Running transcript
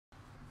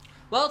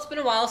Well, it's been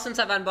a while since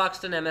I've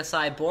unboxed an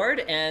MSI board,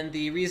 and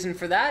the reason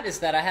for that is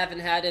that I haven't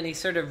had any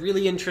sort of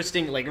really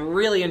interesting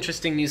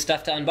new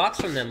stuff to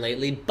unbox from them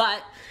lately,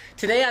 but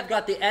today I've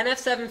got the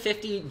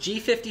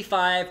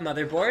NF750-G55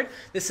 motherboard.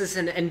 This is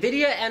an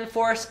NVIDIA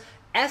Enforce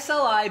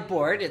SLI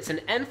board. It's an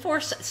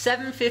Enforce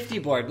 750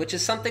 board, which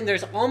is something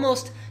there's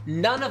almost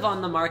none of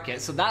on the market,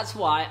 so that's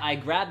why I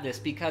grabbed this,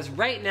 because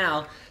right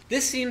now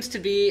this seems to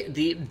be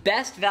the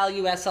best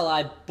value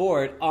SLI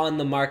board on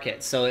the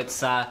market. So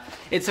it's a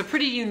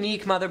pretty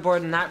unique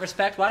motherboard in that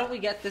respect. Why don't we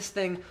get this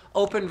thing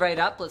opened right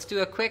up? Let's do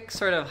a quick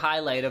sort of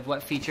highlight of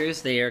what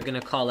features they are going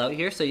to call out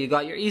here. So you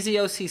got your easy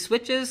OC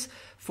switches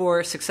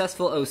for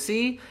successful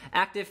OC,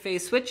 active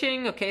phase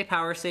switching, okay,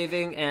 power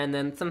saving, and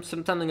then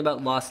something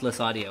about lossless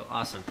audio.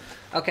 Awesome.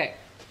 Okay,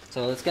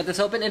 so let's get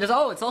this open. It's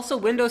also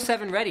Windows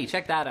 7 ready.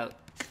 Check that out.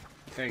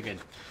 Very good.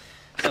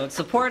 So it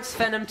supports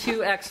Phenom 2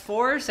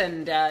 X4s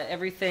and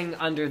everything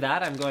under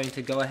that, I'm going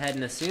to go ahead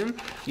and assume.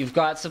 You've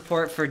got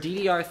support for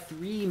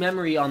DDR3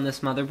 memory on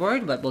this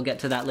motherboard, but we'll get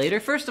to that later.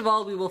 First of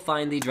all, we will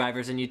find the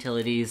drivers and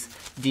utilities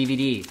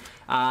DVD.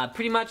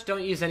 Pretty much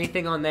don't use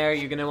anything on there.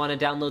 You're going to want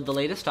to download the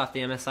latest off the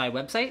MSI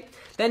website.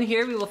 Then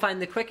here we will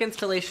find the quick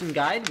installation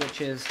guide,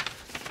 which is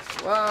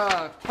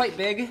quite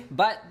big,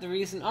 but the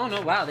reason, oh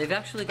no, wow, they've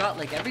actually got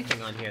like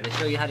everything on here. They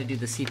show you how to do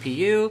the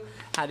CPU,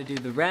 how to do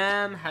the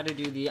RAM, how to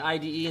do the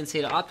IDE and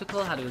SATA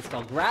optical, how to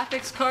install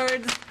graphics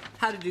cards,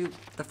 how to do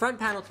the front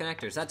panel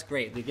connectors. That's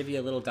great. They give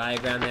you a little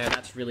diagram there.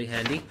 That's really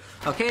handy.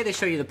 Okay, they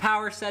show you the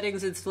power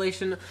settings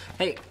installation.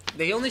 Hey,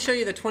 they only show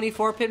you the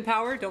 24-pin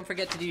power. Don't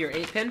forget to do your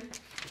 8-pin.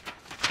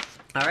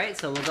 All right,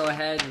 so we'll go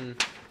ahead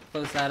and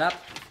close that up.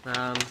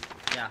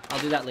 Yeah, I'll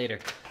do that later.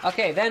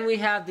 Okay, then we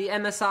have the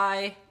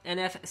MSI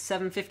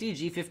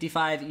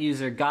NF750-G55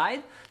 user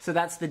guide. So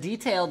that's the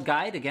detailed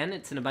guide. Again,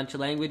 it's in a bunch of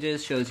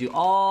languages, shows you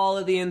all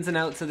of the ins and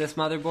outs of this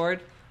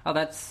motherboard. Oh,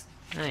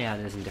 yeah,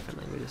 it is in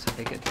different languages.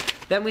 Okay, good.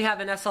 Then we have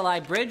an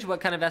SLI bridge.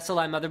 What kind of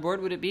SLI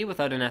motherboard would it be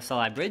without an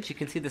SLI bridge? You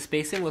can see the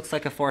spacing looks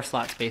like a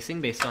 4-slot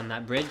spacing based on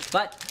that bridge,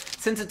 but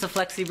since it's a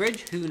flexi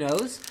bridge, who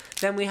knows?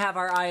 Then we have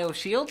our I/O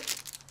shield.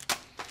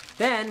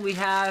 Then we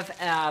have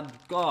a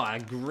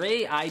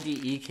gray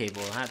IDE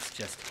cable. That's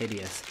just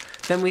hideous.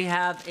 Then we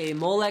have a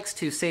Molex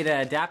to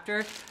SATA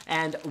adapter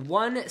and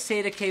one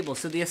SATA cable.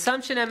 So the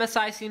assumption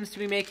MSI seems to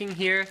be making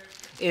here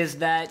is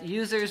that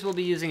users will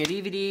be using a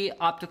DVD,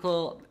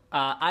 optical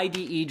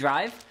IDE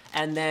drive,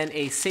 and then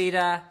a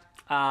SATA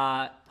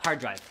hard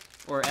drive,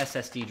 or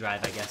SSD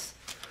drive, I guess.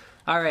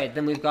 Alright,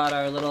 then we've got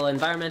our little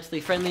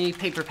environmentally friendly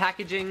paper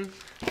packaging,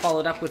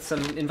 followed up with some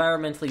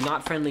environmentally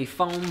not friendly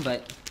foam,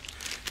 but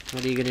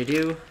what are you gonna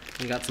do?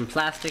 We got some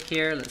plastic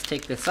here. Let's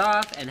take this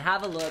off and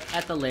have a look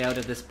at the layout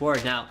of this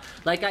board. Now,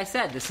 like I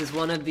said, this is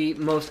one of the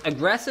most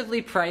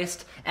aggressively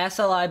priced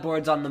SLI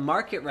boards on the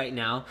market right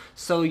now,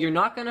 so you're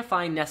not gonna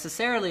find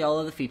necessarily all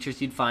of the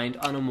features you'd find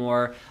on a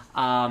more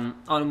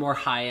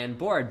high-end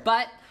board.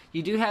 But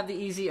you do have the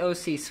easy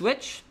OC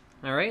switch.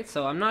 All right,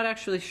 so I'm not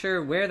actually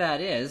sure where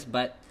that is,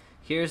 but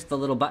here's the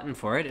little button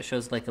for it. It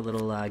shows like a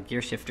little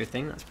gear shifter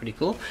thing. That's pretty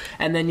cool.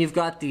 And then you've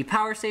got the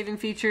power saving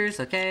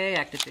features. Okay,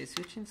 active phase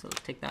switching, so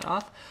let's take that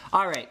off.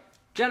 All right,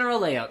 general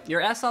layout.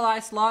 Your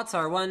SLI slots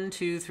are 1,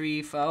 2,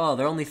 3, 4, oh,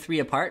 they're only 3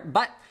 apart,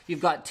 but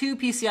you've got 2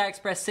 PCI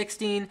Express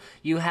 16.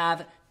 You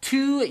have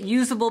 2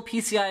 usable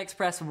PCI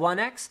Express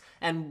 1X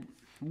and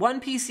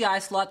 1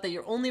 PCI slot that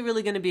you're only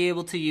really going to be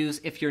able to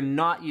use if you're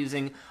not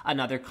using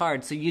another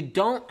card. So you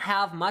don't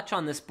have much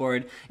on this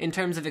board in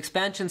terms of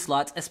expansion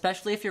slots,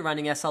 especially if you're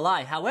running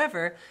SLI.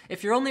 However,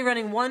 if you're only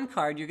running 1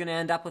 card, you're going to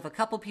end up with a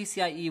couple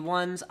PCIe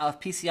 1s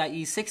of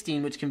PCIe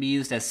 16, which can be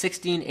used as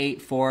 16,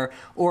 8, 4,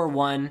 or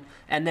 1,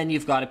 and then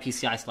you've got a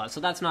PCI slot. So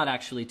that's not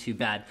actually too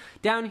bad.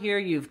 Down here,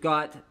 you've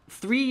got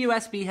 3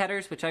 USB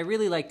headers, which I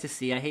really like to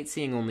see. I hate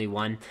seeing only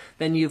 1.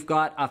 Then you've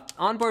got an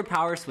onboard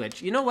power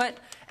switch. You know what?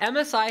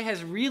 MSI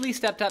has really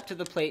stepped up to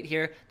the plate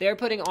here. They're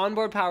putting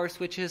onboard power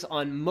switches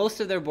on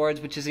most of their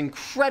boards, which is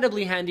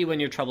incredibly handy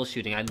when you're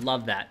troubleshooting. I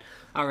love that.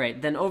 All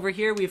right, then over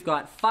here we've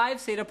got 5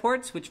 SATA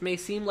ports, which may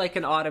seem like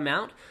an odd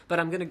amount, but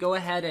I'm going to go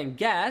ahead and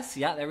guess,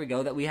 yeah, there we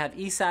go, that we have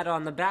eSATA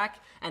on the back,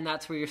 and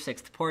that's where your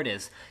 6th port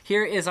is.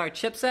 Here is our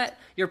chipset.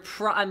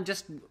 I'm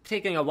just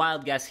taking a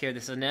wild guess here.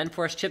 This is an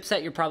Enforce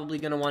chipset. You're probably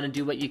going to want to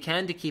do what you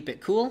can to keep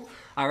it cool.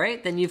 All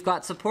right, then you've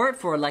got support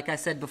for, like I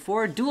said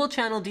before,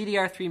 dual-channel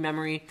DDR3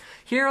 memory.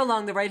 Here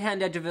along the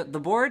right-hand edge of the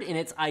board, in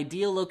its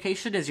ideal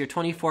location, is your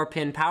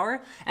 24-pin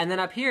power. And then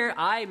up here,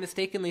 I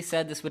mistakenly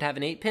said this would have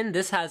an 8-pin.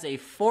 This has a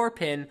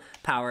 4-pin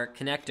power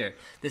connector.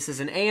 This is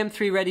an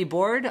AM3 ready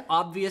board,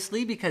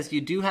 obviously, because you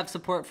do have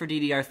support for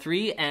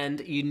DDR3, and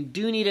you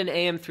do need an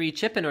AM3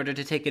 chip in order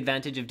to take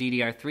advantage of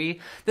DDR3.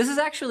 This is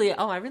actually,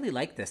 oh, I really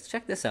like this.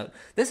 Check this out.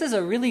 This is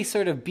a really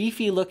sort of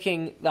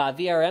beefy-looking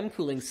VRM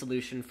cooling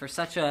solution for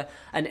such an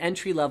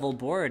entry-level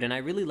board, and I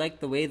really like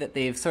the way that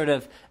they've sort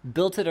of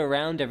built it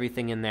around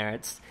everything in there.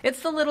 It's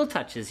the little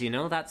touches, you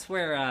know. That's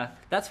where a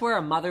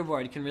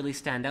motherboard can really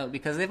stand out,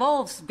 because they've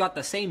all got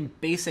the same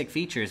basic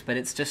features, but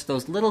it's just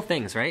those little things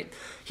things, right?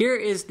 Here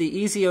is the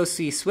Easy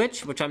OC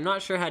switch, which I'm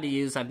not sure how to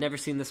use. I've never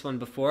seen this one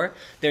before.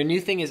 Their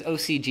new thing is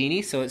OC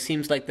Genie, so it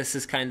seems like this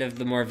is kind of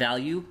the more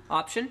value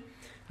option.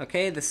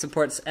 Okay, this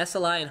supports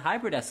SLI and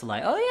hybrid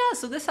SLI. Oh yeah,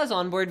 so this has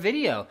onboard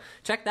video.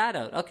 Check that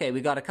out. Okay,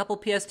 we got a couple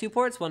PS2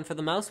 ports, one for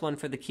the mouse, one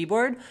for the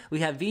keyboard.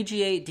 We have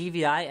VGA,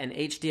 DVI, and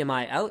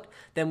HDMI out.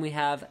 Then we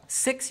have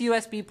 6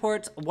 USB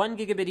ports, 1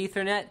 gigabit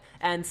Ethernet,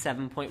 and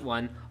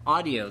 7.1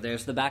 audio.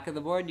 There's the back of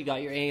the board. You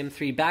got your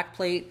AM3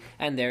 backplate,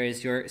 and there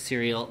is your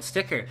serial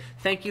sticker.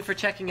 Thank you for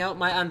checking out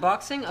my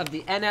unboxing of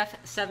the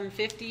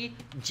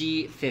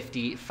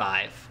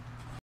NF750-G55.